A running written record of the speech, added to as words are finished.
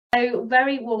So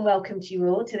very warm welcome to you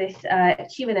all to this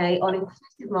Q&A on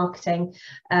inclusive marketing,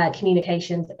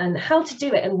 communications, and how to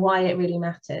do it and why it really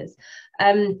matters.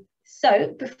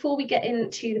 So before we get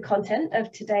into the content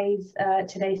of today's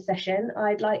session,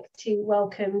 I'd like to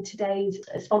welcome today's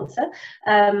sponsor,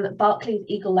 Barclays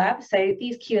Eagle Lab. So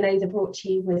these Q&As are brought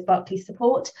to you with Barclays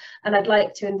support, and I'd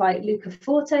like to invite Luca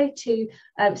Forte to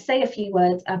say a few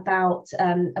words about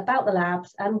the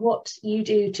labs and what you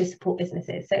do to support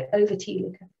businesses. So over to you,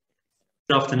 Luca.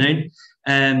 Good afternoon.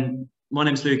 My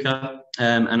name's Luca,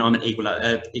 and I'm an Eagle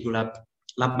Lab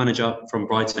lab manager from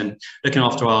Brighton, looking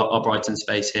after our Brighton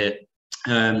space here.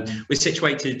 We're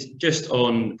situated just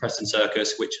on Preston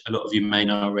Circus, which a lot of you may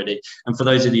know already. And for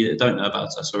those of you that don't know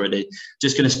about us already,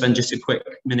 just going to spend just a quick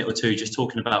minute or two just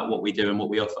talking about what we do and what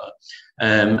we offer.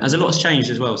 As a lot has changed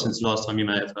as well since the last time you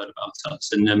may have heard about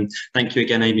us. And thank you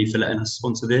again, Amy, for letting us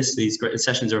sponsor this. These great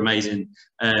sessions are amazing.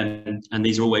 And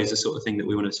these are always the sort of thing that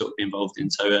we want to sort of be involved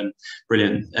in. So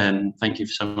brilliant. Thank you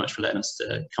so much for letting us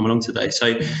come along today.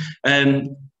 So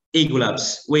Eagle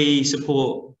Labs, we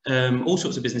support all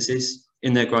sorts of businesses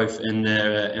in their growth and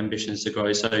their ambitions to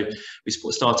grow. So we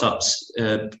support startups,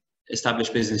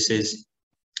 established businesses,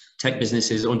 tech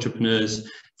businesses, entrepreneurs,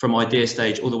 from idea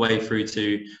stage all the way through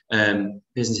to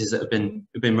businesses that have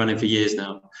been running for years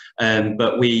now.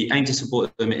 But we aim to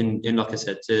support them in like I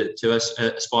said, to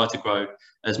aspire to grow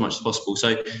as much as possible.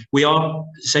 So we are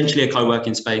essentially a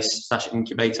co-working space /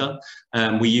 incubator.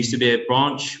 We used to be a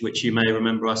branch, which you may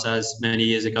remember us as many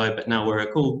years ago, but now we're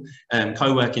a cool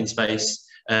co-working space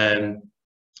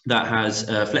that has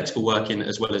flexible working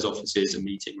as well as offices and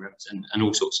meeting rooms and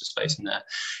all sorts of space in there.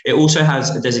 It also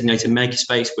has a designated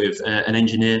makerspace with an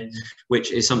engineer,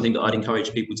 which is something that I'd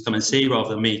encourage people to come and see rather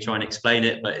than me try and explain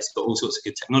it, but it's got all sorts of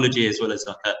good technology as well as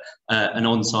like an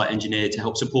on-site engineer to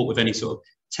help support with any sort of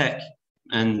tech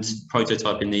and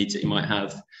prototyping needs that you might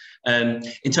have.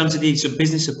 In terms of the sort of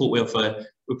business support we offer,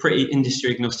 we're pretty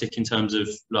industry agnostic in terms of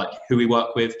like who we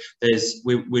work with.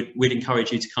 We'd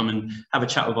encourage you to come and have a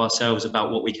chat with ourselves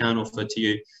about what we can offer to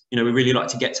you. You know, we really like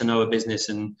to get to know a business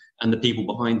and the people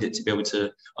behind it to be able to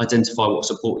identify what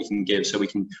support we can give. So we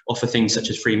can offer things such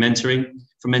as free mentoring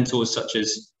from mentors such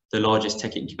as the largest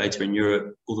tech incubator in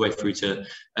Europe, all the way through to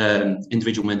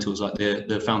individual mentors like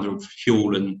the founder of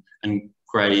Fuel and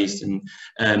Grazed. And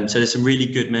so there's some really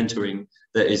good mentoring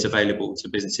that is available to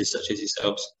businesses such as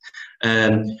yourselves,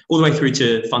 all the way through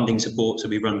to funding support. So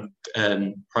we run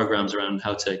programs around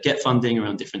how to get funding,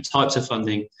 around different types of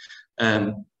funding,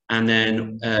 and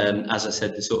then as I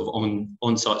said, the sort of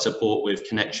on-site support with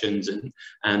connections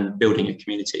and building a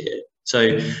community here.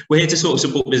 So we're here to sort of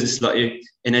support businesses like you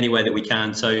in any way that we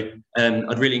can. So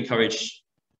I'd really encourage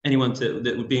anyone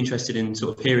that would be interested in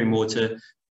sort of hearing more to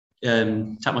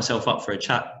tap myself up for a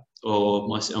chat, or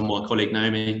my colleague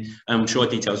Naomi. I'm sure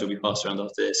details will be passed around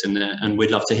after this, and we'd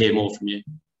love to hear more from you.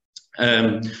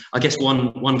 I guess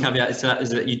one caveat is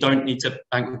that you don't need to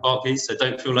bank with Barclays, so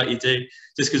don't feel like you do.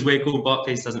 Just because we're called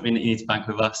Barclays doesn't mean that you need to bank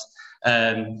with us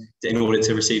in order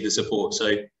to receive the support.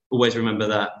 So always remember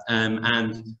that.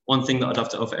 And one thing that I'd love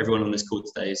to offer everyone on this call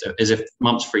today is a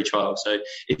month's free trial. So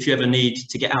if you ever need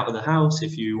to get out of the house,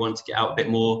 if you want to get out a bit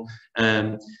more,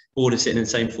 bored of sitting in the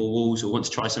same four walls, or want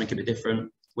to try something a bit different,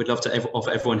 we'd love to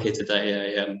offer everyone here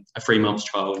today a 3 months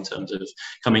trial in terms of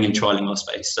coming and trialing our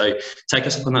space. So take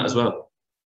us up on that as well.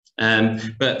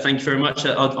 But thank you very much.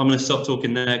 I'm going to stop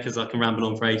talking there because I can ramble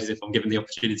on for ages if I'm given the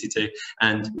opportunity to,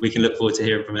 and we can look forward to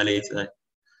hearing from Ellie today.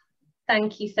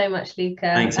 Thank you so much,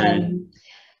 Luca. Thanks, Amy.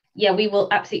 Yeah, we will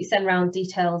absolutely send around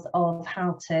details of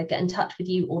how to get in touch with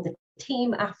you or the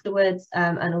team afterwards,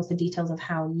 and also details of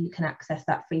how you can access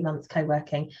that 3 months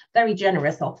co-working. Very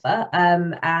generous offer,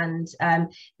 and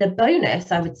the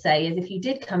bonus I would say is if you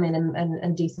did come in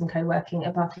and do some co-working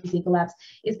at Barclays Eagle Labs,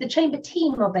 is the chamber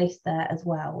team are based there as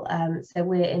well. So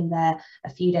we're in there a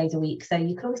few days a week, so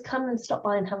you can always come and stop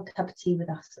by and have a cup of tea with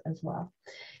us as well.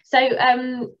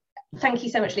 So thank you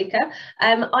so much, Luca.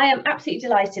 I am absolutely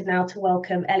delighted now to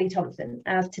welcome Ellie Thompson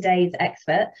as today's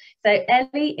expert. So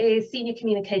Ellie is Senior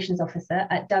Communications Officer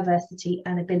at Diversity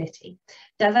and Ability.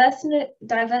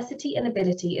 Diversity and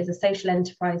Ability is a social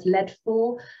enterprise led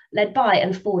by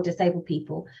and for disabled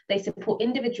people. They support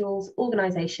individuals,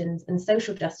 organisations and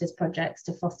social justice projects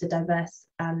to foster diverse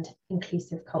and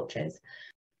inclusive cultures.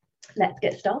 Let's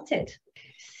get started.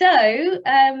 So,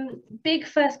 big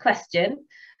first question.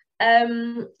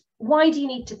 Why do you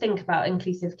need to think about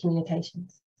inclusive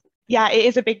communications? Yeah, it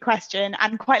is a big question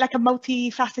and quite like a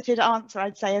multifaceted answer,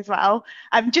 I'd say as well.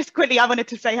 Just quickly, I wanted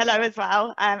to say hello as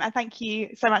well, and thank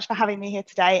you so much for having me here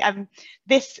today.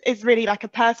 This is really like a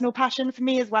personal passion for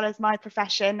me, as well as my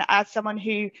profession as someone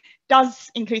who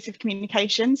does inclusive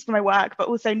communications for my work, but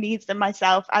also needs them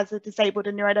myself as a disabled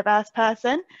and neurodiverse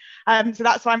person. So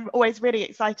that's why I'm always really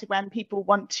excited when people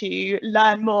want to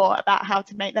learn more about how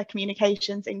to make their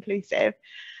communications inclusive.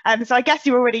 So I guess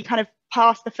you already kind of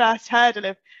passed the first hurdle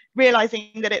of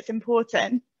realizing that it's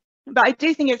important, but I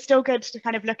do think it's still good to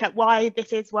kind of look at why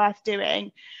this is worth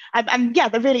doing. And yeah,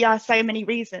 there really are so many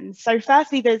reasons. So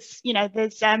firstly, there's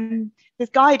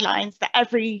guidelines that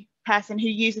every person who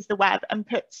uses the web and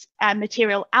puts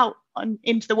material out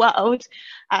into the world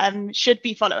should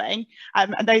be following.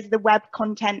 And those are the Web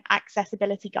Content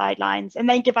Accessibility Guidelines. And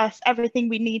they give us everything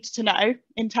we need to know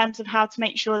in terms of how to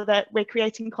make sure that we're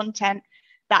creating content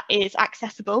that is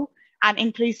accessible and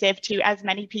inclusive to as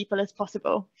many people as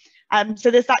possible. So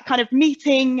there's that kind of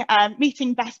meeting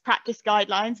best practice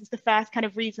guidelines is the first kind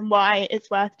of reason why it's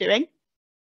worth doing.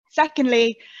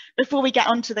 Secondly, before we get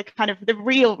onto the kind of the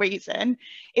real reason,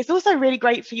 it's also really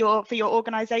great for your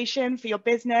organization, for your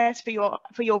business,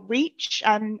 for your reach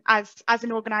as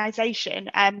an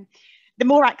organization. The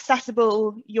more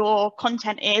accessible your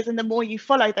content is and the more you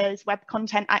follow those web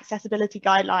content accessibility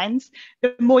guidelines,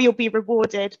 the more you'll be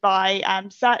rewarded by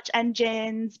search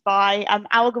engines, by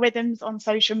algorithms on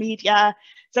social media.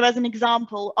 So as an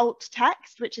example, alt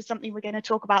text, which is something we're going to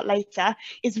talk about later,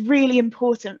 is really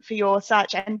important for your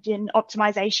search engine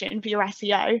optimization, for your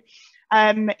SEO.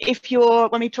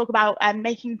 When we talk about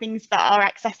making things that are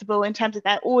accessible in terms of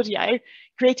their audio,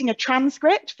 creating a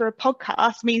transcript for a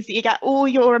podcast means that you get all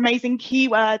your amazing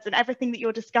keywords and everything that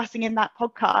you're discussing in that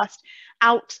podcast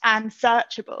out and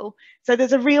searchable. So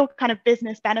there's a real kind of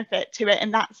business benefit to it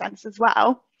in that sense as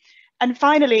well. And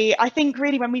finally, I think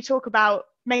really when we talk about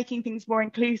making things more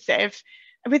inclusive,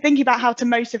 if we're thinking about how to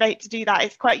motivate to do that,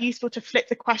 it's quite useful to flip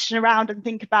the question around and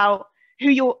think about who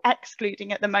you're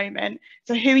excluding at the moment.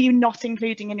 So who are you not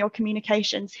including in your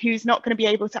communications? Who's not going to be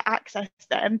able to access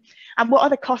them? And what are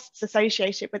the costs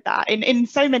associated with that in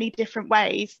so many different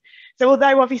ways? So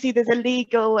although obviously there's a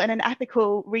legal and an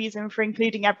ethical reason for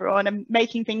including everyone and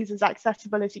making things as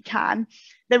accessible as you can,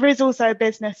 there is also a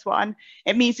business one.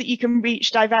 It means that you can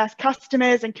reach diverse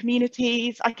customers and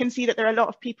communities. I can see that there are a lot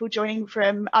of people joining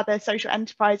from other social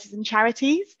enterprises and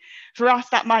charities. For us,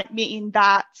 that might mean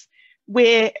that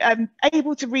we're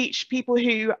able to reach people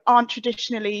who aren't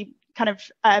traditionally kind of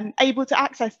able to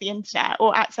access the internet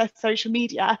or access social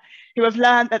media, who have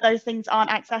learned that those things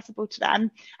aren't accessible to them.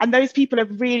 And those people are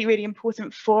really, really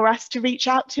important for us to reach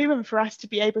out to and for us to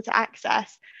be able to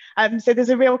access. So there's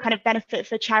a real kind of benefit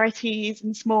for charities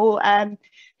and small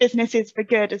businesses for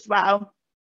good as well.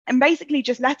 And basically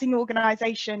just letting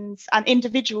organisations and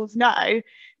individuals know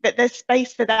that there's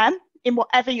space for them in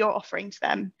whatever you're offering to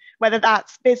them, whether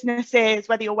that's businesses,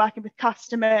 whether you're working with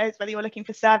customers, whether you're looking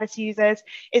for service users,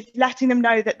 it's letting them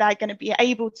know that they're going to be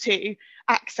able to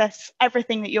access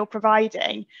everything that you're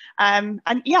providing. And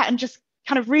just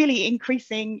kind of really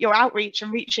increasing your outreach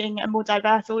and reaching a more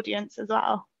diverse audience as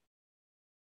well.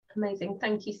 Amazing.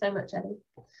 Thank you so much, Ellie.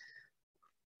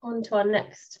 On to our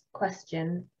next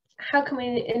question. How can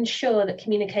we ensure that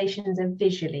communications are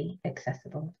visually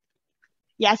accessible?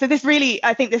 Yeah, so this really,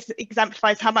 I think this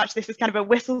exemplifies how much this is kind of a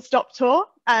whistle-stop tour.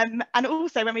 And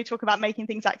also when we talk about making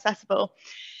things accessible,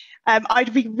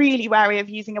 I'd be really wary of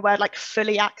using a word like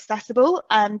fully accessible,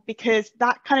 because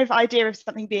that kind of idea of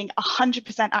something being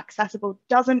 100% accessible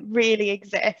doesn't really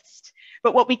exist.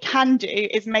 But what we can do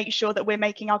is make sure that we're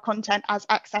making our content as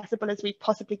accessible as we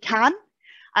possibly can,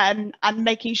 and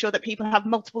making sure that people have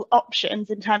multiple options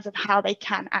in terms of how they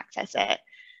can access it.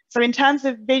 So in terms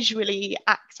of visually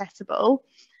accessible,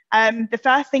 the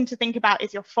first thing to think about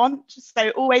is your font. So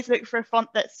always look for a font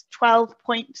that's 12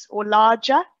 points or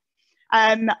larger.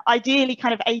 Ideally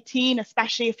kind of 18,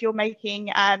 especially if you're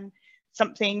making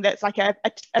something that's like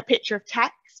a picture of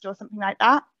text or something like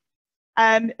that.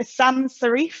 A sans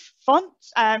serif font,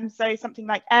 so something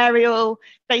like Arial.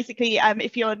 Basically,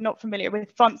 if you're not familiar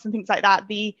with fonts and things like that,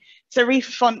 the serif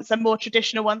fonts are more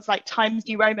traditional ones like Times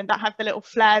New Roman that have the little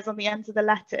flares on the ends of the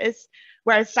letters,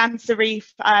 whereas sans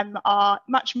serif are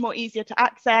much more easier to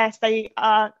access. They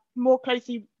more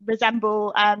closely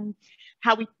resemble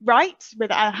how we write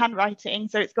with our handwriting,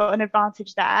 so it's got an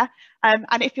advantage there.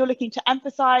 And if you're looking to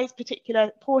emphasize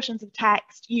particular portions of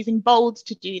text, using bold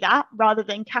to do that rather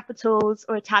than capitals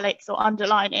or italics or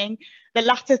underlining, the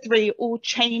latter three all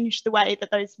change the way that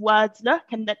those words look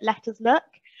and that letters look,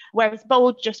 whereas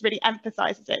bold just really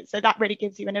emphasizes it, so that really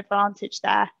gives you an advantage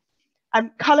there.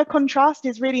 Colour contrast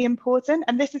is really important,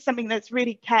 and this is something that's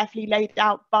really carefully laid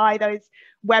out by those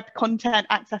web content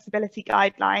accessibility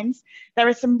guidelines. There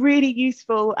are some really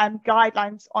useful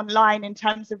guidelines online in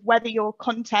terms of whether your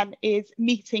content is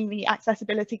meeting the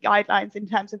accessibility guidelines in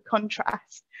terms of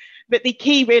contrast. But the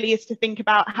key really is to think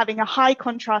about having a high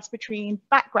contrast between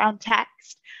background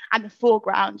text and the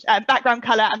foreground, background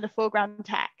colour and the foreground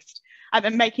text,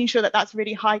 and making sure that that's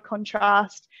really high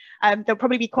contrast. There'll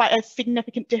probably be quite a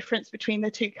significant difference between the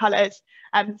two colours,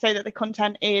 so that the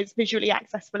content is visually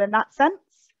accessible in that sense.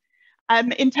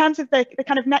 In terms of the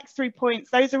kind of next 3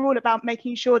 points, those are all about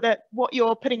making sure that what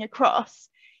you're putting across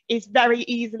is very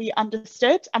easily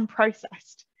understood and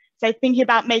processed. So thinking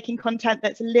about making content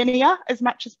that's linear as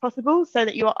much as possible so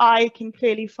that your eye can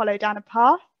clearly follow down a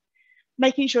path.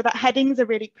 Making sure that headings are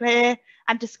really clear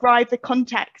and describe the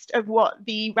context of what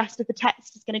the rest of the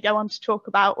text is going to go on to talk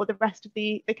about, or the rest of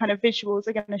the kind of visuals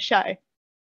are going to show.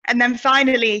 And then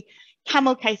finally,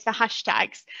 camel case for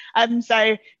hashtags.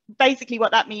 So basically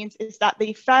what that means is that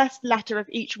the first letter of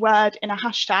each word in a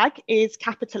hashtag is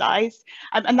capitalized,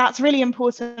 and that's really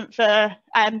important for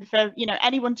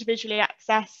anyone to visually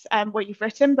access what you've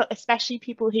written, but especially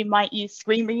people who might use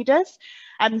screen readers.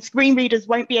 Screen readers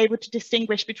won't be able to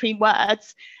distinguish between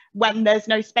words when there's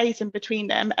no space in between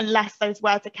them unless those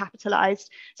words are capitalized.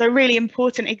 So a really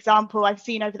important example I've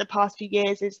seen over the past few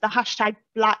years is the hashtag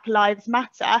Black Lives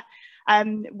Matter.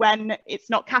 When it's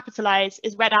not capitalized,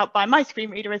 is read out by my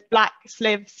screen reader as Black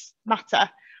Slivs Matter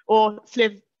or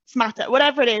Slivs Matter,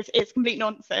 whatever it is, it's complete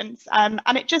nonsense. And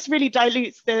it just really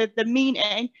dilutes the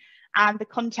meaning and the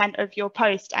content of your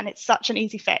post, and it's such an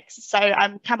easy fix. So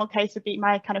camel case would be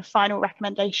my kind of final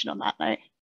recommendation on that note.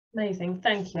 Amazing,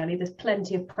 thank you, Ellie. There's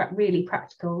plenty of really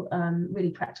practical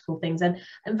things and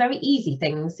very easy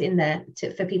things in there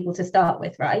for people to start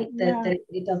with, right? That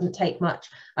it doesn't take much.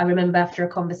 I remember after a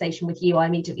conversation with you, I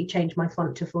immediately changed my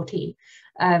font to 14,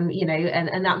 and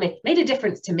that made a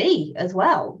difference to me as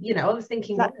well. I was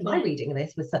thinking, exactly. Why am I reading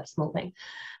this with such a small thing?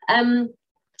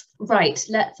 Right,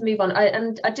 let's move on.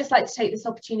 And I'd just like to take this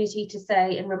opportunity to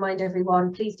say and remind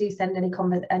everyone, please do send any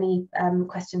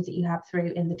questions that you have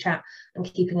through in the chat, and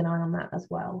keeping an eye on that as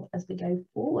well as we go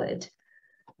forward.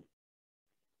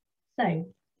 So,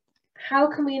 how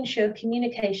can we ensure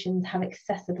communications have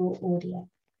accessible audio?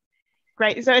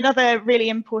 Great. So another really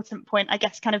important point, I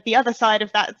guess, kind of the other side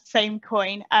of that same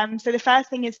coin. So the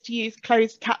first thing is to use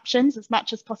closed captions as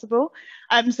much as possible.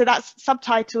 So that's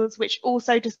subtitles which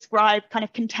also describe kind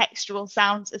of contextual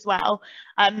sounds as well.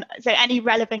 So any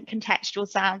relevant contextual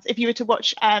sounds. If you were to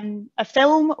watch a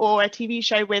film or a TV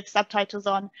show with subtitles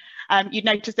on, you'd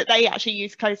notice that they actually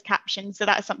use closed captions. So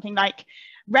that's something like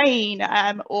rain,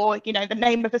 or the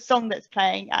name of a song that's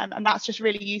playing, and that's just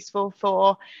really useful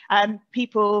for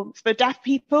deaf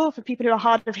people, for people who are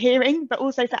hard of hearing, but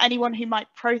also for anyone who might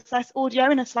process audio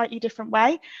in a slightly different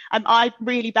way. I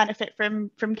really benefit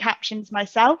from captions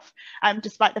myself,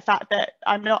 despite the fact that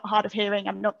I'm not hard of hearing,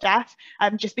 I'm not deaf,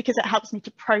 just because it helps me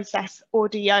to process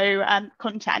audio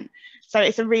content. So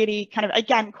it's a really kind of,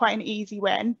 again, quite an easy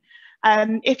win.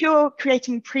 If you're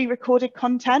creating pre-recorded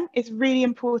content, it's really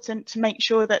important to make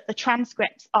sure that the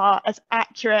transcripts are as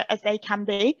accurate as they can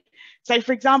be. So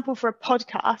for example, for a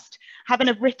podcast, having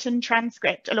a written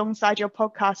transcript alongside your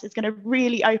podcast is going to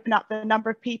really open up the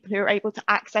number of people who are able to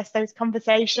access those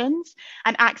conversations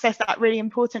and access that really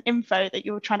important info that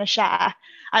you're trying to share.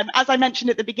 As I mentioned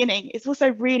at the beginning, it's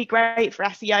also really great for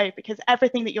SEO because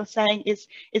everything that you're saying is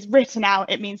written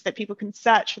out. It means that people can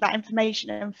search for that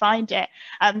information and find it.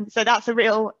 So that's a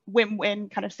real win-win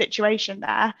kind of situation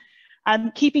there.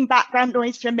 Keeping background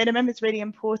noise to a minimum is really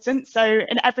important. So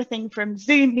in everything from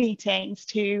Zoom meetings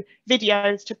to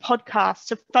videos to podcasts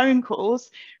to phone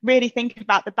calls, really think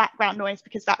about the background noise,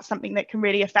 because that's something that can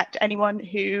really affect anyone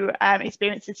who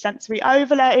experiences sensory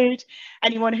overload,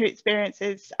 anyone who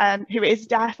experiences who is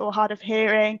deaf or hard of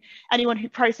hearing, anyone who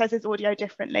processes audio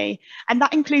differently. And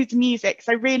that includes music.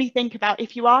 So really think about,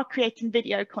 if you are creating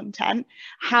video content,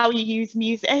 how you use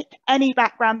music. Any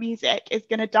background music is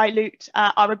going to dilute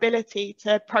our ability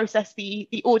to process the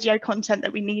audio content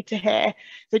that we need to hear.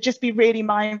 So just be really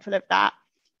mindful of that.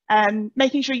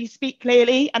 Making sure you speak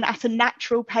clearly and at a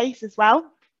natural pace as well.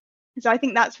 So I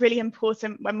think that's really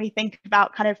important when we think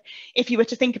about kind of, if you were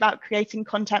to think about creating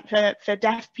content for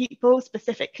deaf people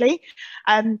specifically,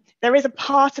 there is a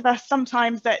part of us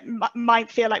sometimes that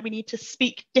might feel like we need to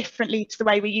speak differently to the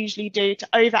way we usually do, to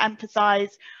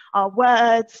overemphasize our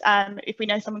words. If we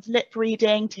know someone's lip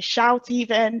reading, to shout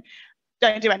even.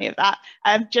 Don't do any of that.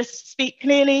 Just speak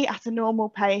clearly at a normal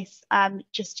pace,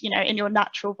 just in your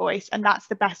natural voice, and that's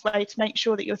the best way to make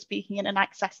sure that you're speaking in an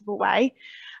accessible way.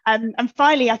 And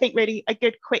finally, I think really a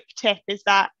good quick tip is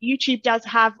that YouTube does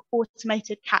have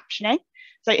automated captioning.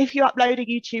 So if you upload a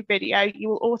YouTube video, you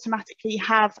will automatically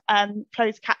have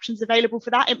closed captions available for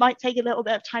that. It might take a little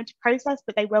bit of time to process,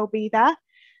 but they will be there.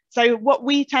 So what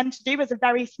we tend to do as a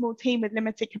very small team with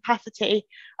limited capacity,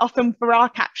 often for our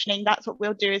captioning, that's what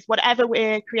we'll do, is whatever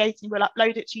we're creating, we'll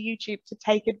upload it to YouTube to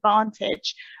take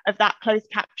advantage of that closed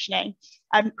captioning.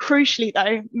 Crucially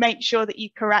though, make sure that you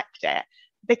correct it.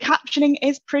 The captioning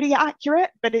is pretty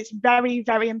accurate, but it's very,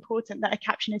 very important that a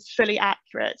caption is fully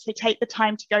accurate. So take the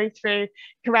time to go through,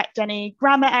 correct any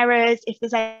grammar errors. If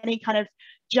there's any kind of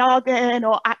jargon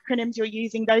or acronyms you're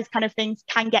using, those kind of things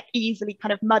can get easily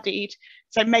kind of muddied.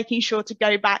 So making sure to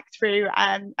go back through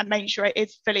and make sure it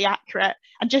is fully accurate,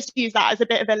 and just use that as a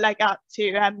bit of a leg up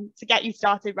to get you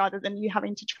started rather than you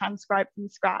having to transcribe from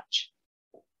scratch.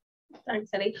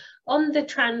 Thanks, Ellie. On the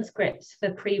transcripts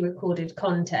for pre-recorded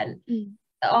content,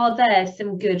 are there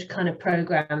some good kind of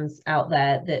programs out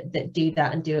there that do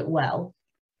that and do it well?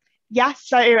 Yes,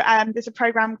 so there's a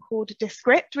program called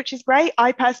Descript, which is great.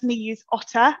 I personally use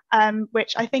Otter,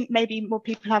 which I think maybe more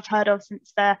people have heard of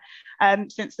since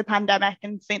the pandemic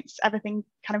and since everything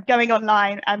kind of going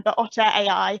online. But Otter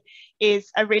AI is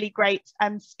a really great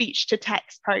speech to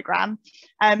text program.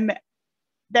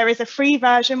 There is a free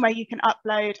version where you can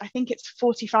upload, I think it's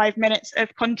 45 minutes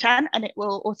of content, and it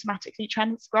will automatically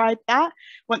transcribe that.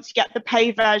 Once you get the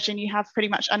pay version, you have pretty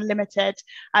much unlimited.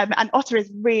 And Otter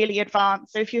is really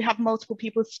advanced. So if you have multiple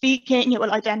people speaking, it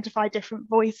will identify different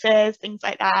voices, things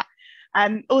like that.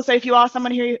 Also, if you are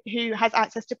someone who has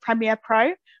access to Premiere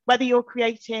Pro, whether you're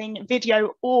creating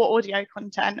video or audio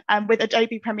content, with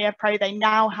Adobe Premiere Pro, they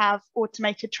now have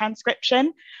automated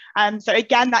transcription. So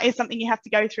again, that is something you have to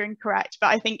go through and correct. But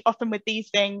I think often with these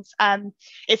things,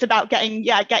 it's about getting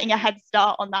a head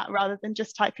start on that rather than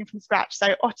just typing from scratch.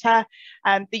 So Otter,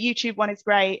 the YouTube one is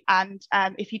great. And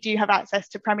if you do have access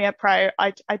to Premiere Pro,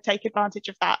 I'd take advantage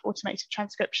of that automated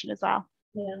transcription as well.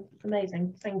 Yeah,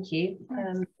 amazing. Thank you.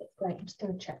 That's great. I'm just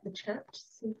going to check the chat to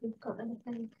see if we've got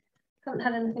anything. Haven't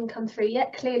had anything come through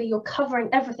yet. Clearly, you're covering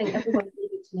everything everyone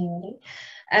needed to know.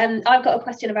 I've got a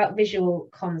question about visual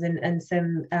comms and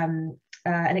some an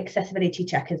accessibility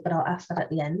checkers, but I'll ask that at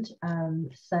the end.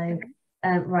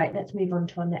 Right, let's move on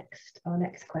to our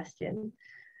next question.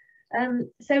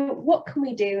 So, what can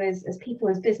we do as people,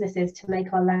 as businesses, to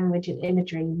make our language and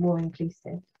imagery more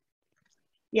inclusive?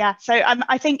 Yeah, so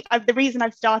I think the reason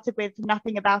I've started with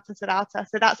nothing about us without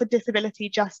us, so that's a disability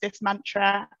justice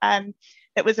mantra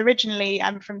that was originally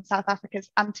from South Africa's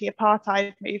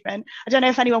anti-apartheid movement. I don't know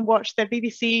if anyone watched the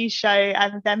BBC show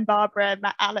Then Barbara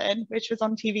Met Alan, which was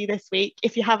on TV this week.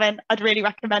 If you haven't, I'd really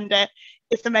recommend it.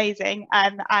 It's amazing.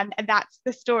 And that's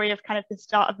the story of kind of the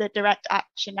start of the Direct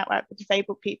Action Network for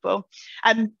Disabled People.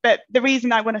 But the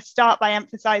reason I want to start by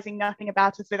emphasising nothing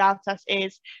about us without us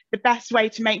is the best way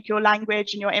to make your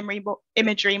language and your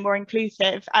imagery more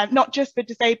inclusive, not just for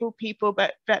disabled people,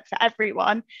 but for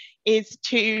everyone, is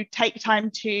to take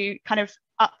time to kind of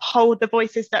uphold the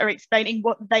voices that are explaining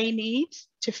what they need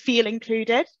to feel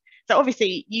included. So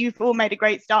obviously you've all made a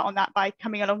great start on that by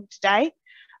coming along today,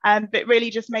 but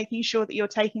really just making sure that you're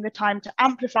taking the time to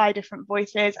amplify different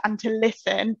voices and to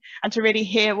listen and to really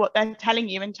hear what they're telling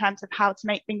you in terms of how to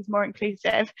make things more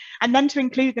inclusive, and then to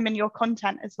include them in your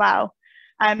content as well.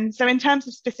 So in terms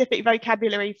of specific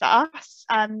vocabulary for us,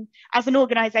 as an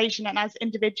organisation and as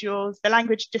individuals, the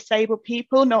language disabled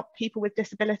people, not people with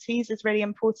disabilities, is really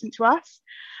important to us.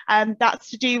 That's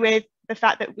to do with the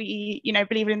fact that we,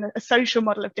 believe in a social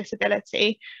model of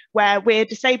disability where we're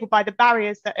disabled by the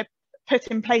barriers that are put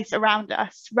in place around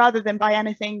us rather than by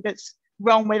anything that's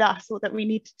wrong with us or that we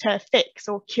need to fix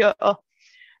or cure.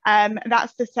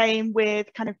 That's the same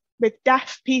with with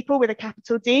deaf people with a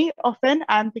capital D often,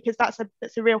 because that's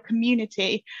a real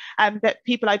community that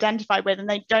people identify with, and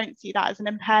they don't see that as an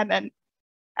impairment.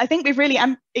 I think we've really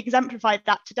exemplified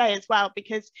that today as well,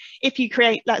 because if you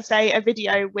create, let's say, a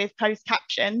video with closed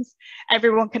captions,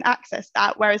 everyone can access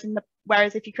that, whereas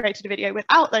if you created a video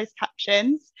without those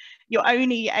captions, you're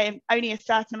only a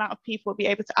certain amount of people will be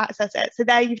able to access it. So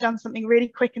there you've done something really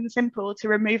quick and simple to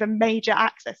remove a major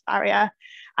access barrier,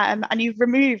 and you've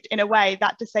removed, in a way,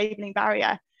 that disabling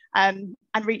barrier and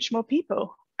reached more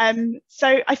people.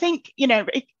 So I think,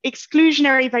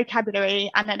 exclusionary vocabulary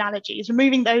and analogies,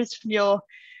 removing those from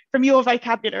your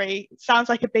vocabulary sounds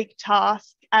like a big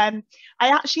task. I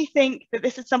actually think that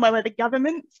this is somewhere where the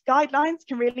government's guidelines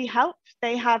can really help.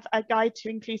 They have a guide to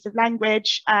inclusive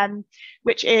language,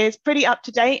 which is pretty up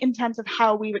to date in terms of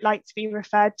how we would like to be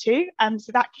referred to.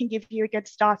 So that can give you a good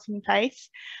starting place.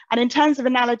 And in terms of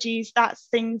analogies, that's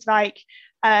things like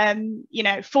you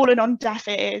know, fallen on deaf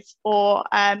ears, or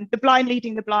the blind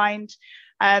leading the blind.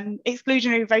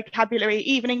 Exclusionary vocabulary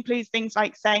even includes things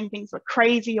like saying things like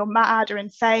crazy or mad or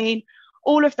insane.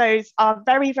 All of those are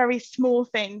very, very small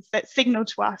things that signal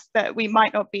to us that we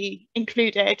might not be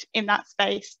included in that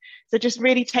space. So just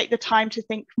really take the time to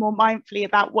think more mindfully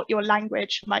about what your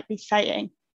language might be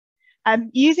saying.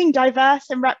 Using diverse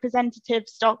and representative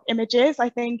stock images, I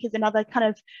think, is another kind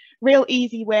of real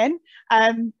easy win.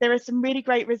 There are some really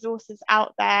great resources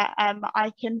out there.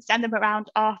 I can send them around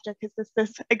after, because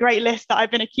there's a great list that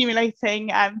I've been accumulating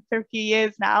for a few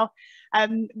years now.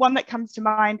 One that comes to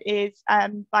mind is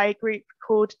by a group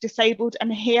called Disabled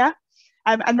and Here.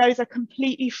 And those are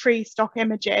completely free stock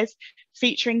images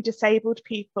featuring disabled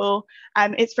people.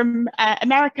 It's from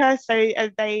America, so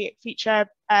they feature,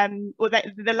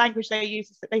 the language they use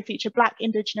is that they feature Black,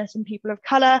 Indigenous and people of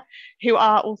colour who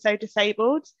are also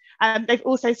disabled. They've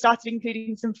also started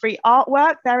including some free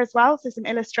artwork there as well, so some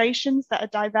illustrations that are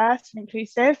diverse and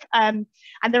inclusive. And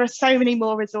there are so many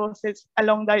more resources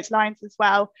along those lines as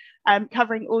well,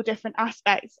 covering all different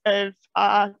aspects of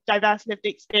our diverse lived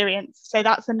experience. So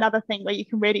that's another thing where you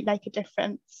can really make a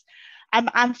difference.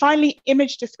 And finally,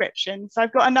 image descriptions. So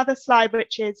I've got another slide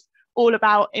which is all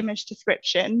about image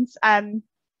descriptions.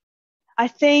 I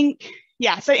think,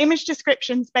 yeah, so image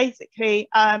descriptions, basically,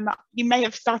 you may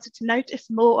have started to notice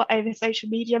more over social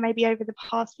media, maybe over the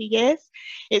past few years.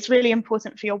 It's really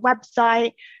important for your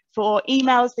website, for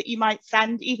emails that you might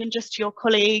send, even just to your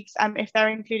colleagues, if they're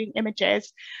including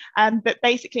images. But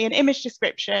basically, an image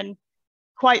description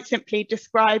quite simply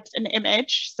describes an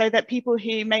image so that people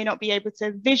who may not be able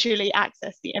to visually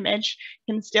access the image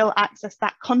can still access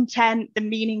that content, the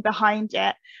meaning behind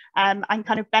it, and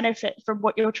kind of benefit from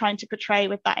what you're trying to portray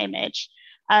with that image.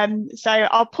 So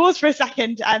I'll pause for a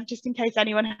second, just in case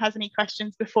anyone has any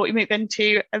questions before we move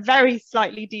into a very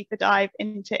slightly deeper dive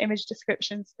into image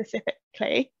description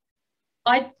specifically.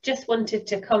 I just wanted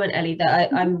to comment, Ellie,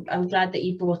 that I'm glad that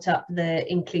you brought up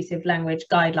the inclusive language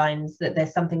guidelines, that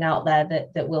there's something out there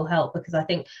that will help, because I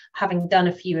think, having done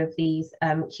a few of these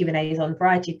Q&As on a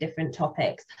variety of different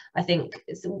topics, I think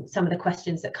some of the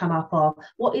questions that come up are,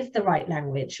 what is the right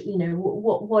language? You know,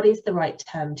 what is the right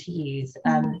term to use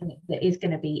that is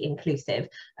going to be inclusive?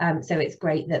 So it's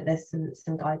great that there's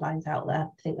some guidelines out there.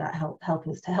 I think that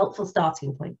helpful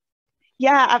starting point.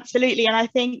 Yeah, absolutely. And I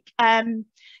think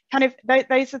kind of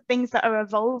those are things that are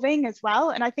evolving as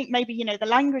well. And I think maybe, you know, the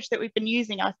language that we've been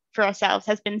using for ourselves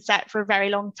has been set for a very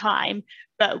long time,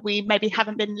 but we maybe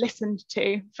haven't been listened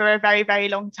to for a very, very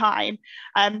long time.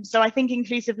 So I think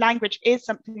inclusive language is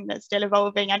something that's still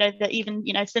evolving. I know that even,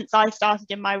 you know, since I started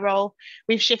in my role,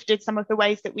 we've shifted some of the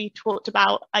ways that we talked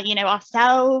about, you know,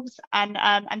 ourselves and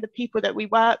the people that we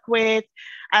work with.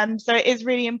 So it is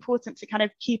really important to kind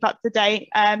of keep up to date.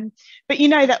 But, you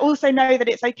know, that also know that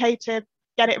it's okay to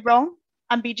get it wrong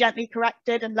and be gently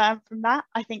corrected and learn from that.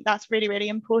 I think that's really, really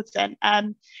important,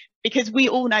 because we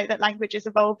all know that language is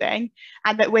evolving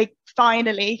and that we're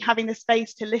finally having the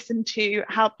space to listen to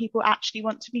how people actually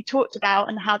want to be talked about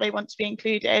and how they want to be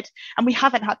included. And we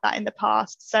haven't had that in the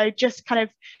past. So just kind of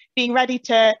being ready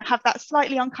to have that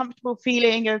slightly uncomfortable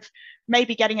feeling of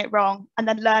maybe getting it wrong and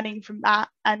then learning from that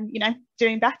and, you know,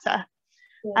 doing better.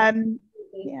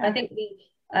 Yeah. I think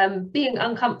being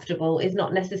uncomfortable is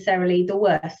not necessarily the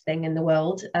worst thing in the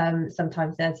world.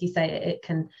 Sometimes, as you say, it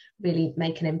can really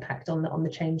make an impact on the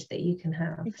change that you can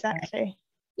have. Exactly.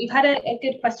 We've had a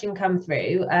good question come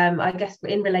through, I guess,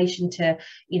 in relation to,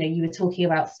 you know, you were talking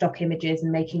about stock images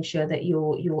and making sure that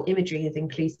your imagery is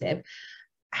inclusive.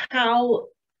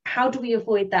 How do we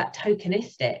avoid that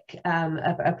tokenistic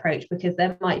approach? Because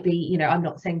there might be, you know, I'm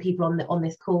not saying people on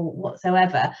this call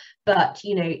whatsoever, but,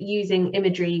 you know, using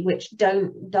imagery which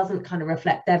doesn't kind of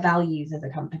reflect their values as a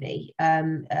company.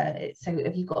 So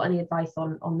have you got any advice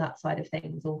on that side of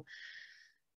things? Or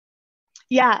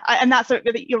Yeah, and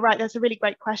you're right, that's a really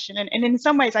great question. And in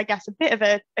some ways, I guess, a bit of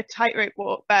a tightrope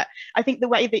walk, but I think the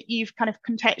way that you've kind of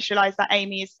contextualized that,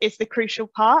 Amy, is the crucial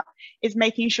part, is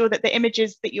making sure that the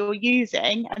images that you're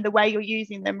using and the way you're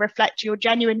using them reflect your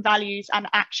genuine values and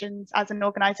actions as an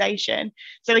organization.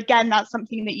 So again, that's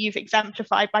something that you've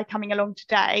exemplified by coming along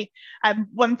today.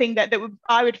 One thing that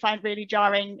I would find really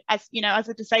jarring, as you know, as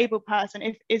a disabled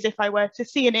person, is if I were to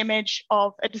see an image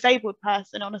of a disabled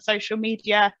person on a social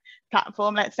media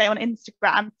platform, let's say on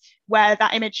Instagram, where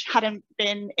that image hadn't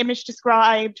been image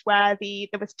described, where there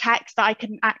was text that I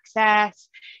couldn't access,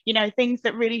 you know, things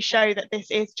that really show that this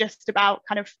is just about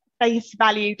kind of face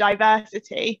value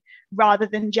diversity rather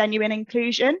than genuine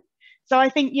inclusion. So I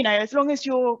think, you know, as long as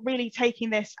you're really taking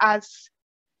this as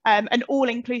an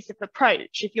all-inclusive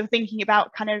approach. If you're thinking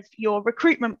about kind of your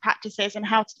recruitment practices and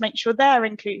how to make sure they're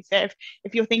inclusive,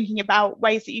 if you're thinking about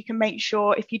ways that you can make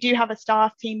sure, if you do have a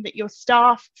staff team, that your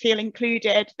staff feel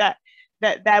included, that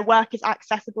their work is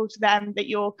accessible to them, that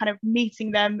you're kind of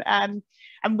meeting them and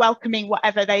welcoming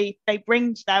whatever they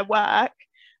bring to their work.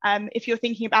 If you're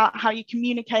thinking about how you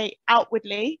communicate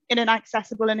outwardly in an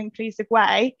accessible and inclusive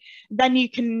way, then you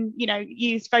can,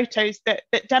 use photos that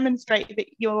demonstrate that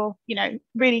you're,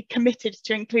 really committed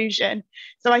to inclusion.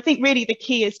 So I think really the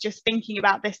key is just thinking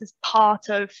about this as part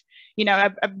of,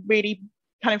 a really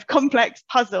kind of complex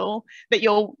puzzle that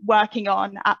you're working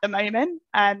on at the moment.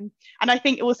 And I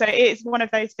think also it's one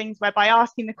of those things where by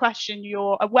asking the question,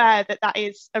 you're aware that that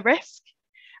is a risk.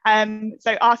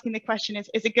 So asking the question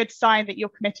is a good sign that you're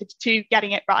committed to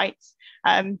getting it right.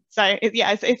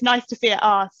 It's nice to see it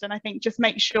asked, and I think just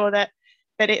make sure that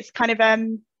it's kind of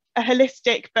a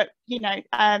holistic, but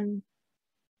that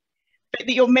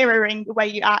you're mirroring the way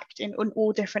you act in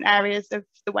all different areas of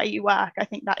the way you work. I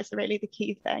think that is really the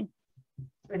key thing.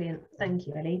 Brilliant, thank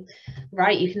you, Ellie.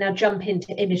 Right, you can now jump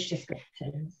into image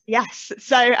descriptions. Yes,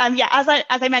 so as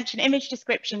I mentioned, image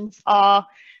descriptions are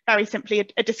very simply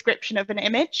a description of an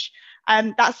image.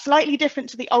 That's slightly different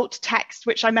to the alt text,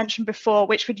 which I mentioned before,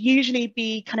 which would usually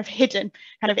be kind of hidden,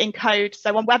 kind of in code.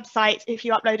 So on websites, if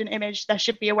you upload an image, there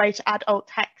should be a way to add alt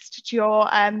text to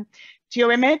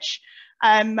your image.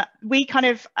 We kind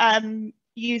of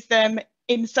use them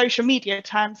in social media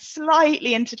terms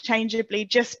slightly interchangeably,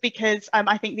 just because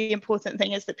I think the important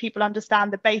thing is that people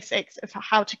understand the basics of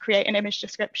how to create an image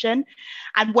description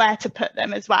and where to put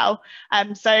them as well.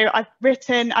 So I've put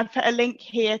a link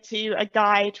here to a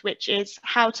guide, which is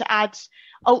how to add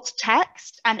alt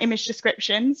text and image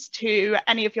descriptions to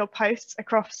any of your posts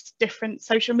across different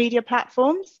social media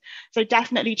platforms. So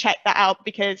definitely check that out,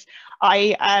 because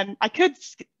I could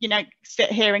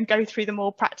sit here and go through them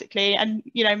all practically, and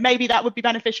maybe that would be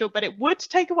beneficial, but it would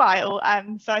take a while.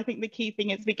 So I think the key thing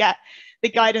is we get the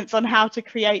guidance on how to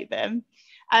create them.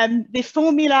 The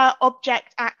formula,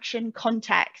 object, action,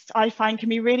 context, I find can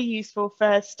be really useful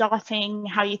for starting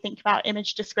how you think about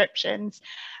image descriptions.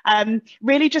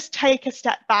 Really just take a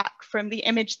step back from the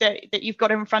image that you've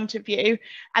got in front of you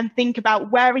and think about,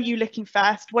 where are you looking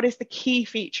first? What is the key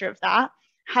feature of that?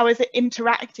 How is it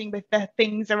interacting with the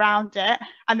things around it?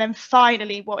 And then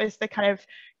finally, what is the kind of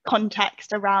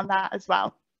context around that as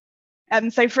well?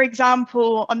 So for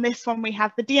example, on this one, we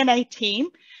have the DNA team.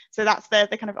 So that's the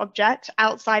kind of object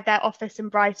outside their office in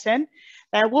Brighton.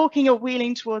 They're walking or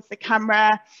wheeling towards the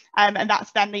camera, and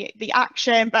that's then the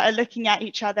action, but are looking at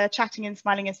each other, chatting and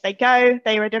smiling as they go.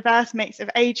 They are a diverse mix of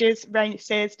ages,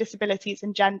 races, disabilities,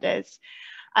 and genders.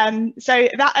 So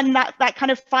that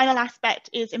kind of final aspect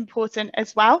is important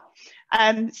as well.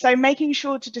 So making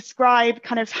sure to describe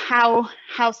kind of how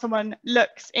someone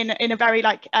looks in a very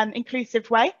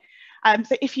inclusive way.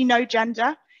 So if you know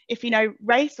gender, if you know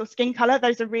race or skin color,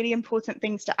 those are really important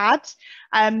things to add.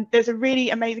 There's a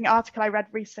really amazing article I read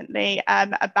recently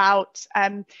about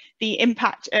the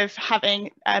impact of having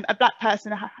a Black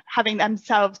person having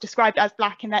themselves described as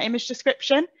Black in their image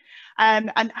description.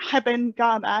 And Heben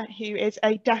Garma, who is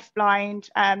a deafblind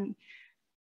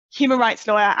human rights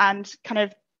lawyer and kind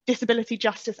of disability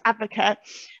justice advocate,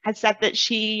 has said that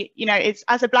she, is,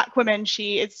 as a Black woman,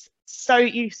 she is so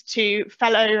used to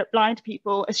fellow blind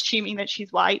people assuming that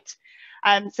she's white.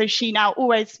 So she now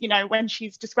always, when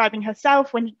she's describing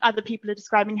herself, when other people are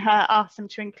describing her, asks them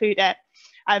to include it.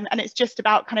 And it's just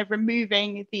about kind of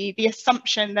removing the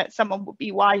assumption that someone would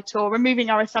be white, or removing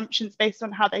our assumptions based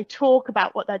on how they talk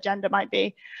about what their gender might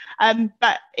be.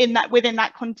 But within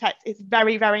that context, it's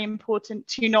very, very important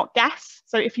to not guess.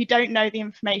 So if you don't know the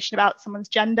information about someone's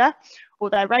gender or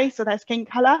their race or their skin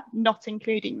color, not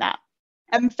including that.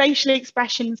 Facial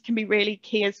expressions can be really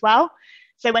key as well.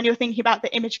 So when you're thinking about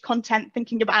the image content,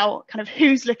 thinking about kind of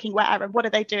who's looking where and what are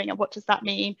they doing and what does that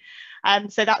mean?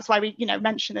 So that's why we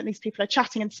mention that these people are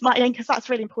chatting and smiling, because that's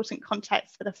really important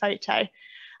context for the photo.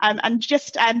 And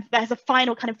just there's a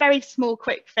final kind of very small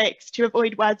quick fix to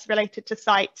avoid words related to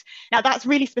sight. Now that's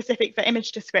really specific for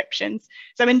image descriptions.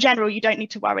 So in general, you don't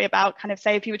need to worry about kind of,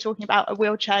 say, if you were talking about a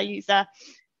wheelchair user,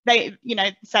 they,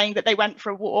 saying that they went for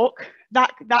a walk,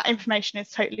 that information is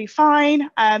totally fine.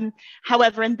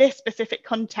 However, in this specific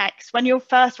context, when you're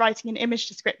first writing an image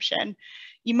description,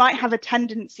 you might have a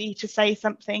tendency to say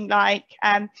something like,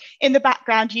 in the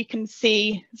background, you can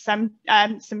see some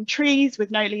trees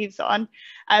with no leaves on.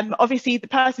 Obviously, the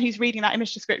person who's reading that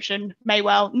image description may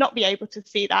well not be able to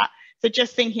see that. So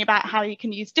just thinking about how you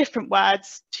can use different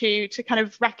words to kind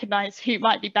of recognize who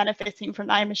might be benefiting from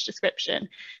that image description.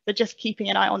 So just keeping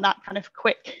an eye on that kind of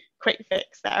quick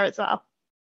fix there as well.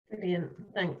 Brilliant.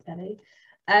 Thanks, Ellie.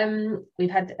 We've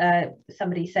had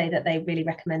somebody say that they really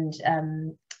recommend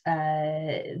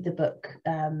the book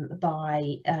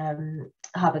by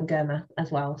Hub and Gurma as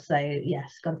well. So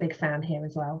yes, got a big fan here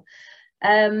as well.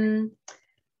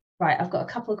 Right, I've got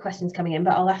a couple of questions coming in,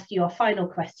 but I'll ask you our final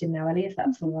question now, Ellie, if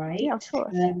that's all right. Yeah, of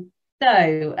course.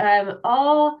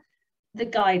 Are the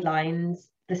guidelines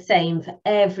the same for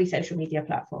every social media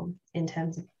platform in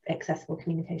terms of accessible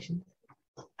communication?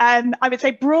 I would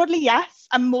say broadly yes,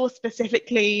 and more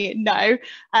specifically no.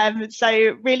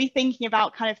 So really thinking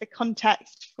about kind of the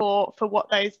context for what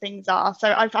those things are.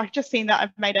 So I've just seen that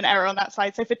I've made an error on that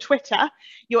side. So for Twitter,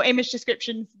 your image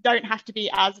descriptions don't have to be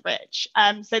as rich.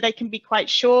 So they can be quite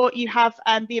short. You have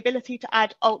the ability to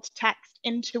add alt text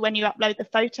into when you upload the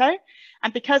photo.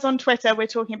 And because on Twitter, we're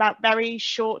talking about very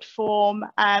short form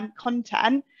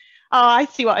content. Oh, I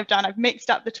see what I've done. I've mixed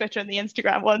up the Twitter and the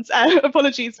Instagram ones.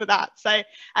 Apologies for that. So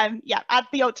yeah, add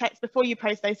the alt text before you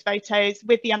post those photos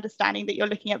with the understanding that you're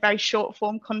looking at very short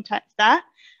form content there.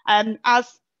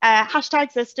 As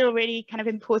hashtags are still really kind of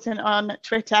important on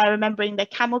Twitter, remembering the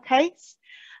camel case.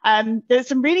 There's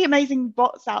some really amazing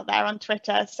bots out there on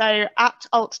Twitter. So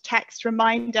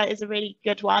 @alt_text_reminder is a really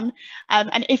good one.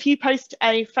 And if you post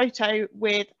a photo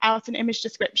without an image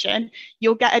description,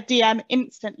 you'll get a DM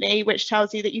instantly, which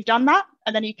tells you that you've done that.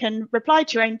 And then you can reply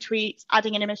to your own tweets,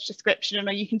 adding an image description,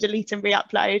 or you can delete and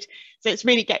re-upload. So it's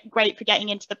really great for getting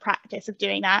into the practice of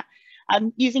doing that.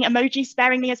 Using emojis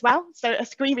sparingly as well. So a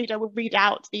screen reader will read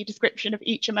out the description of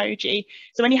each emoji.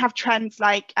 So when you have trends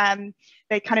like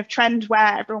the kind of trend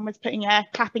where everyone was putting a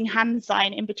clapping hand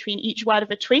sign in between each word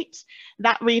of a tweet,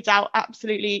 that reads out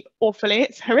absolutely awfully.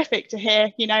 It's horrific to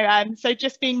hear, you know. So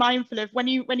just being mindful of when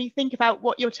you think about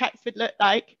what your text would look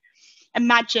like,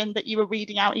 imagine that you were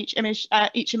reading out each image,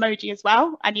 each emoji as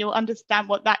well, and you'll understand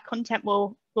what that content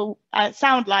will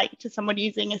sound like to someone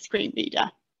using a screen reader.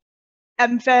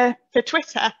 For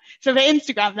Twitter, so for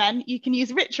Instagram, then you can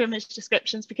use richer image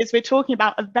descriptions because we're talking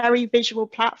about a very visual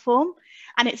platform,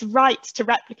 and it's right to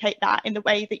replicate that in the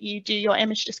way that you do your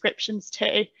image descriptions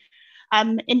too.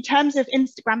 In terms of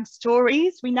Instagram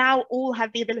stories, we now all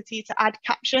have the ability to add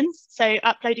captions. So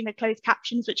uploading the closed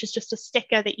captions, which is just a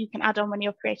sticker that you can add on when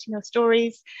you're creating your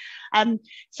stories.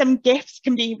 Some GIFs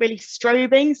can be really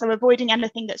strobing, so avoiding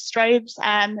anything that strobes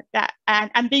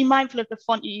and being mindful of the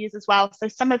font you use as well. So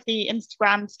some of the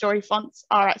Instagram story fonts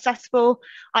are accessible.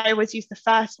 I always use the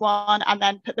first one and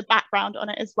then put the background on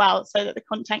it as well so that the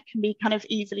content can be kind of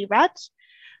easily read.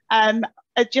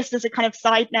 Just as a kind of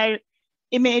side note,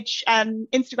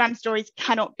 Instagram stories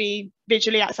cannot be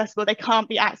visually accessible. They can't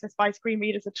be accessed by screen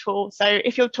readers at all. So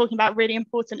if you're talking about really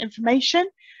important information,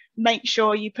 make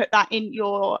sure you put that in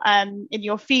your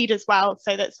feed as well,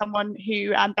 so that someone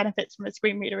who benefits from a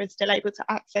screen reader is still able to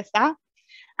access that.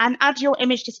 And add your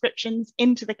image descriptions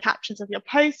into the captions of your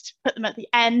post, put them at the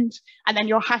end, and then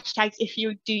your hashtags, if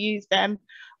you do use them,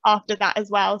 after that as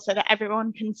well, so that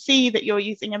everyone can see that you're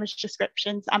using image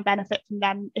descriptions and benefit from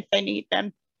them if they need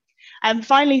them.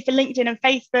 Finally, for LinkedIn and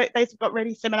Facebook, those have got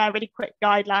really similar, really quick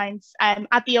guidelines.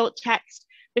 Add the alt text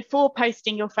before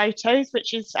posting your photos,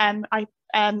 which is, I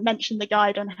mentioned the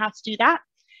guide on how to do that,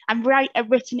 and write a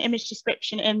written image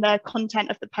description in the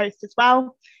content of the post as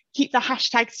well. Keep the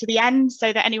hashtags to the end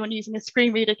so that anyone using a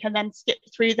screen reader can then skip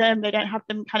through them. They don't have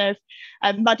them kind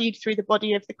of muddied through the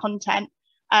body of the content.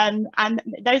 And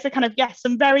those are kind of, yes,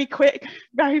 some very quick,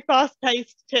 very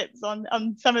fast-paced tips on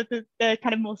some of the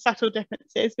kind of more subtle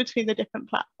differences between the different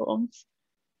platforms.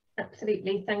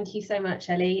 Absolutely, thank you so much,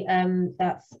 Ellie.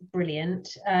 That's brilliant.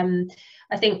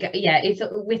 I think, yeah, it's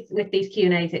with these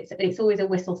Q&As, it's always a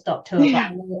whistle-stop tour.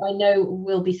 Yeah. But I know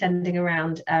we'll be sending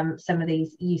around some of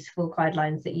these useful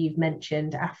guidelines that you've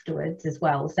mentioned afterwards as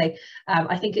well. So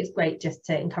I think it's great just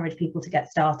to encourage people to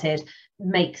get started,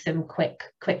 make some quick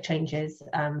changes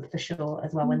for sure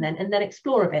as well, and then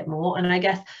explore a bit more. And I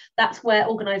guess that's where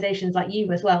organisations like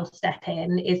you as well step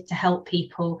in, is to help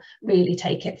people really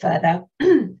take it further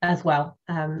as well.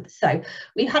 So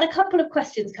we've had a couple of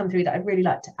questions come through that I'd really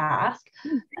like to ask.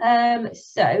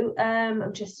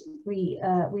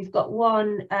 We've got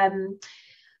one.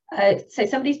 So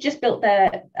somebody's just built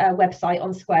their website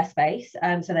on Squarespace.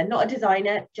 So they're not a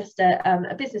designer, just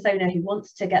a business owner who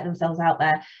wants to get themselves out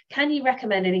there. Can you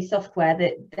recommend any software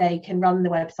that they can run the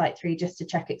website through just to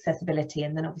check accessibility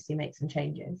and then obviously make some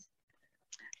changes?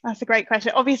 That's a great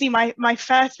question. Obviously, my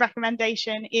first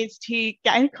recommendation is to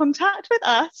get in contact with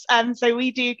us. So we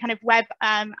do kind of web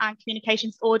and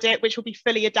communications audit, which will be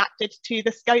fully adapted to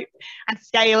the scope and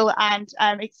scale and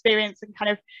experience and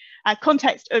kind of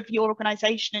context of your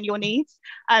organisation and your needs.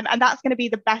 And that's going to be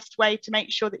the best way to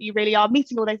make sure that you really are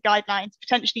meeting all those guidelines,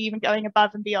 potentially even going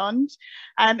above and beyond.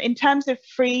 In terms of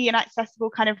free and accessible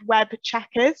kind of web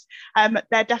checkers,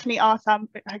 there definitely are some,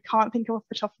 but I can't think of off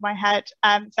the top of my head.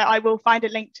 So I will find a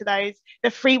link to those.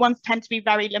 The free ones tend to be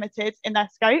very limited in their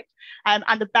scope. And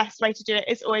the best way to do it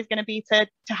is always going to be to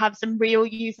have some real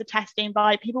user testing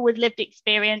by people with lived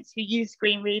experience who use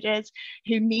screen readers,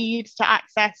 who need to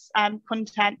access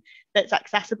content that's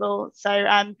accessible. So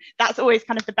that's always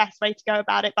kind of the best way to go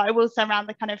about it. But I will say around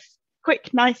the kind of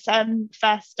quick, nice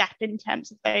first step in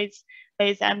terms of those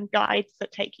guides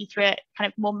that take you through it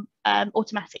kind of more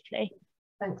automatically.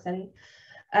 Thanks, Ellie.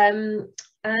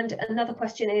 And another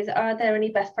question is, are there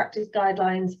any best practice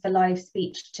guidelines for live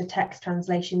speech to text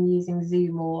translation using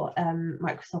Zoom or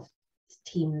Microsoft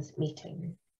Teams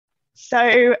meeting?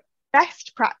 So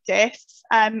best practice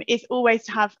is always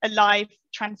to have a live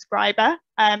transcriber.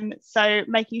 So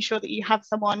making sure that you have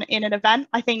someone in an event.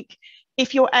 I think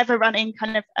if you're ever running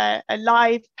kind of a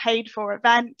live paid for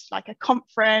event, like a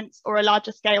conference or a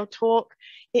larger scale talk,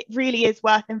 it really is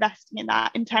worth investing in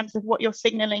that in terms of what you're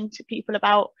signaling to people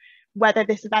about whether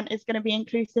this event is going to be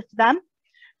inclusive for them.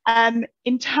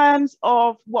 In terms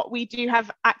of what we do have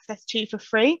access to for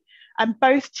free,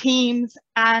 both Teams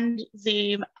and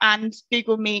Zoom and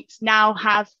Google Meet now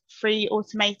have free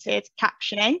automated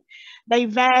captioning. They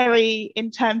vary in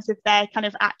terms of their kind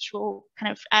of actual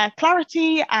kind of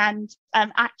clarity and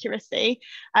accuracy.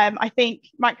 I think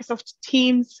Microsoft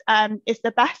Teams is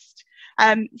the best.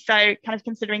 So kind of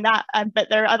considering that, but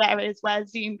there are other areas where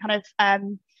Zoom kind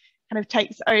of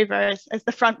takes over as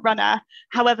the front runner.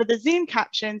 However, the Zoom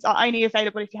captions are only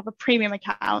available if you have a premium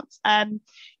account.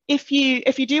 If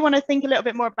you do want to think a little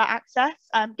bit more about access,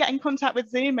 get in contact with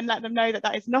Zoom and let them know that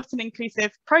that is not an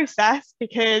inclusive process,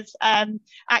 because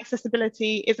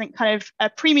accessibility isn't kind of a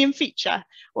premium feature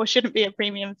or shouldn't be a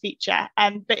premium feature.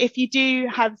 But if you do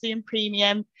have Zoom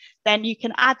Premium, then you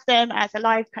can add them as a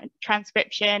live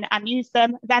transcription and use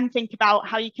them. Then think about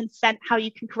how you can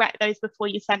correct those before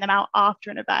you send them out after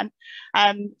an event.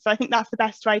 So I think that's the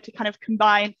best way to kind of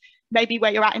combine maybe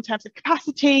where you're at in terms of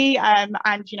capacity and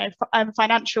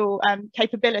financial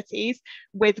capabilities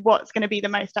with what's going to be the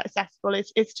most accessible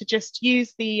is to just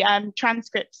use the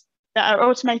transcripts that are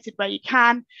automated where you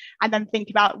can, and then think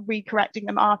about recorrecting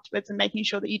them afterwards and making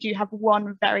sure that you do have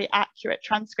one very accurate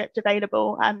transcript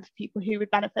available for people who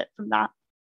would benefit from that.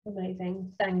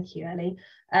 Amazing, thank you, Ellie.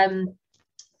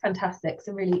 Fantastic,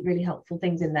 some really helpful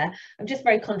things in there. I'm just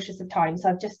very conscious of time, so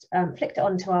I've just flicked it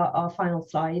onto our final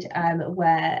slide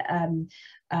where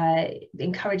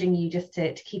encouraging you just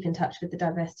to keep in touch with the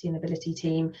diversity and ability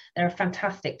team. They're a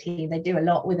fantastic team. They do a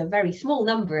lot with a very small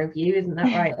number of you, isn't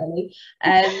that right, Ellie?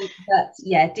 But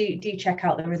yeah, do check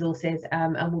out the resources,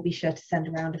 and we'll be sure to send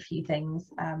around a few things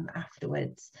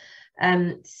afterwards.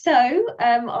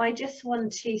 I just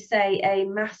want to say a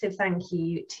massive thank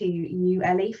you to you,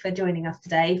 Ellie, for joining us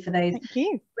today, for those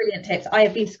brilliant tips. I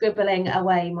have been scribbling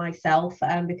away myself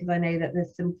because I know that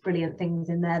there's some brilliant things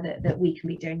in there that we can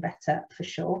be doing better for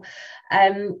sure.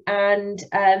 And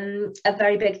a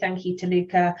very big thank you to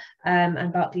Luca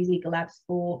and Barclays Legal Labs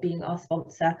for being our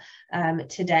sponsor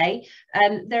today.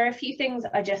 There are a few things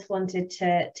I just wanted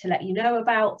to let you know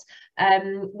about.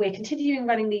 We're continuing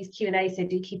running these Q&A, so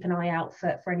do keep an eye out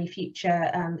for any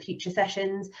future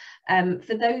sessions.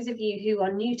 For those of you who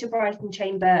are new to Brighton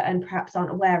Chamber and perhaps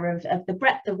aren't aware of the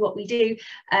breadth of what we do,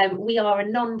 we are a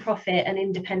non-profit and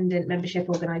independent membership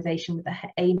organisation with the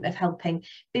aim of helping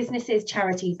businesses,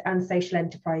 charities and social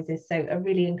enterprises, so a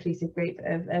really inclusive group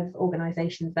of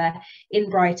organisations there in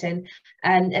Brighton.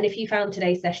 And if you found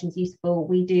today's sessions useful,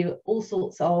 we do all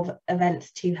sorts of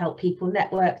events to help people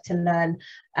network, to learn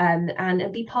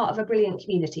and be part of a brilliant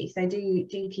community, so do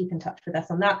keep in touch with us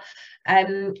on that.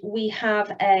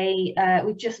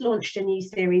 We've just launched a new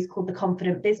series called the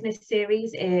Confident Business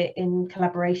Series in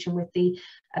collaboration with the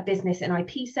Business and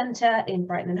IP Centre in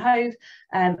Brighton and Hove,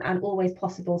 and always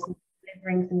possible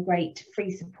delivering some great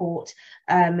free support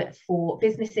for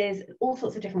businesses, all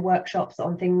sorts of different workshops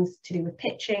on things to do with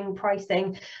pitching,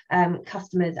 pricing,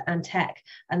 customers and tech,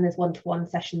 and there's one-to-one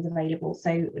sessions available.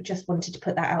 So just wanted to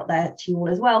put that out there to you all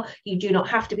as well. You do not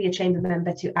have to be a chamber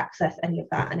member to access any of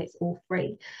that, and it's all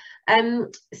free.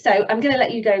 So I'm going to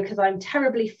let you go because I'm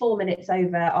terribly 4 minutes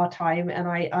over our time, and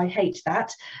I hate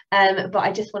that, but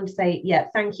I just want to say, yeah,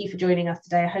 thank you for joining us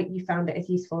today. I hope you found it as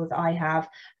useful as I have,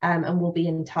 and we'll be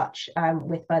in touch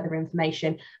with further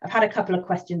information. I've had a couple of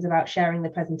questions about sharing the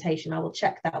presentation. I will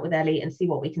check that with Ellie and see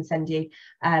what we can send you,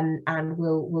 and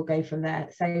we'll go from there.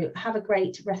 So have a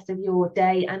great rest of your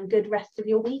day and good rest of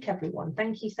your week, everyone.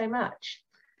 Thank you so much.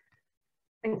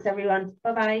 Thanks everyone.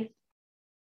 Bye bye.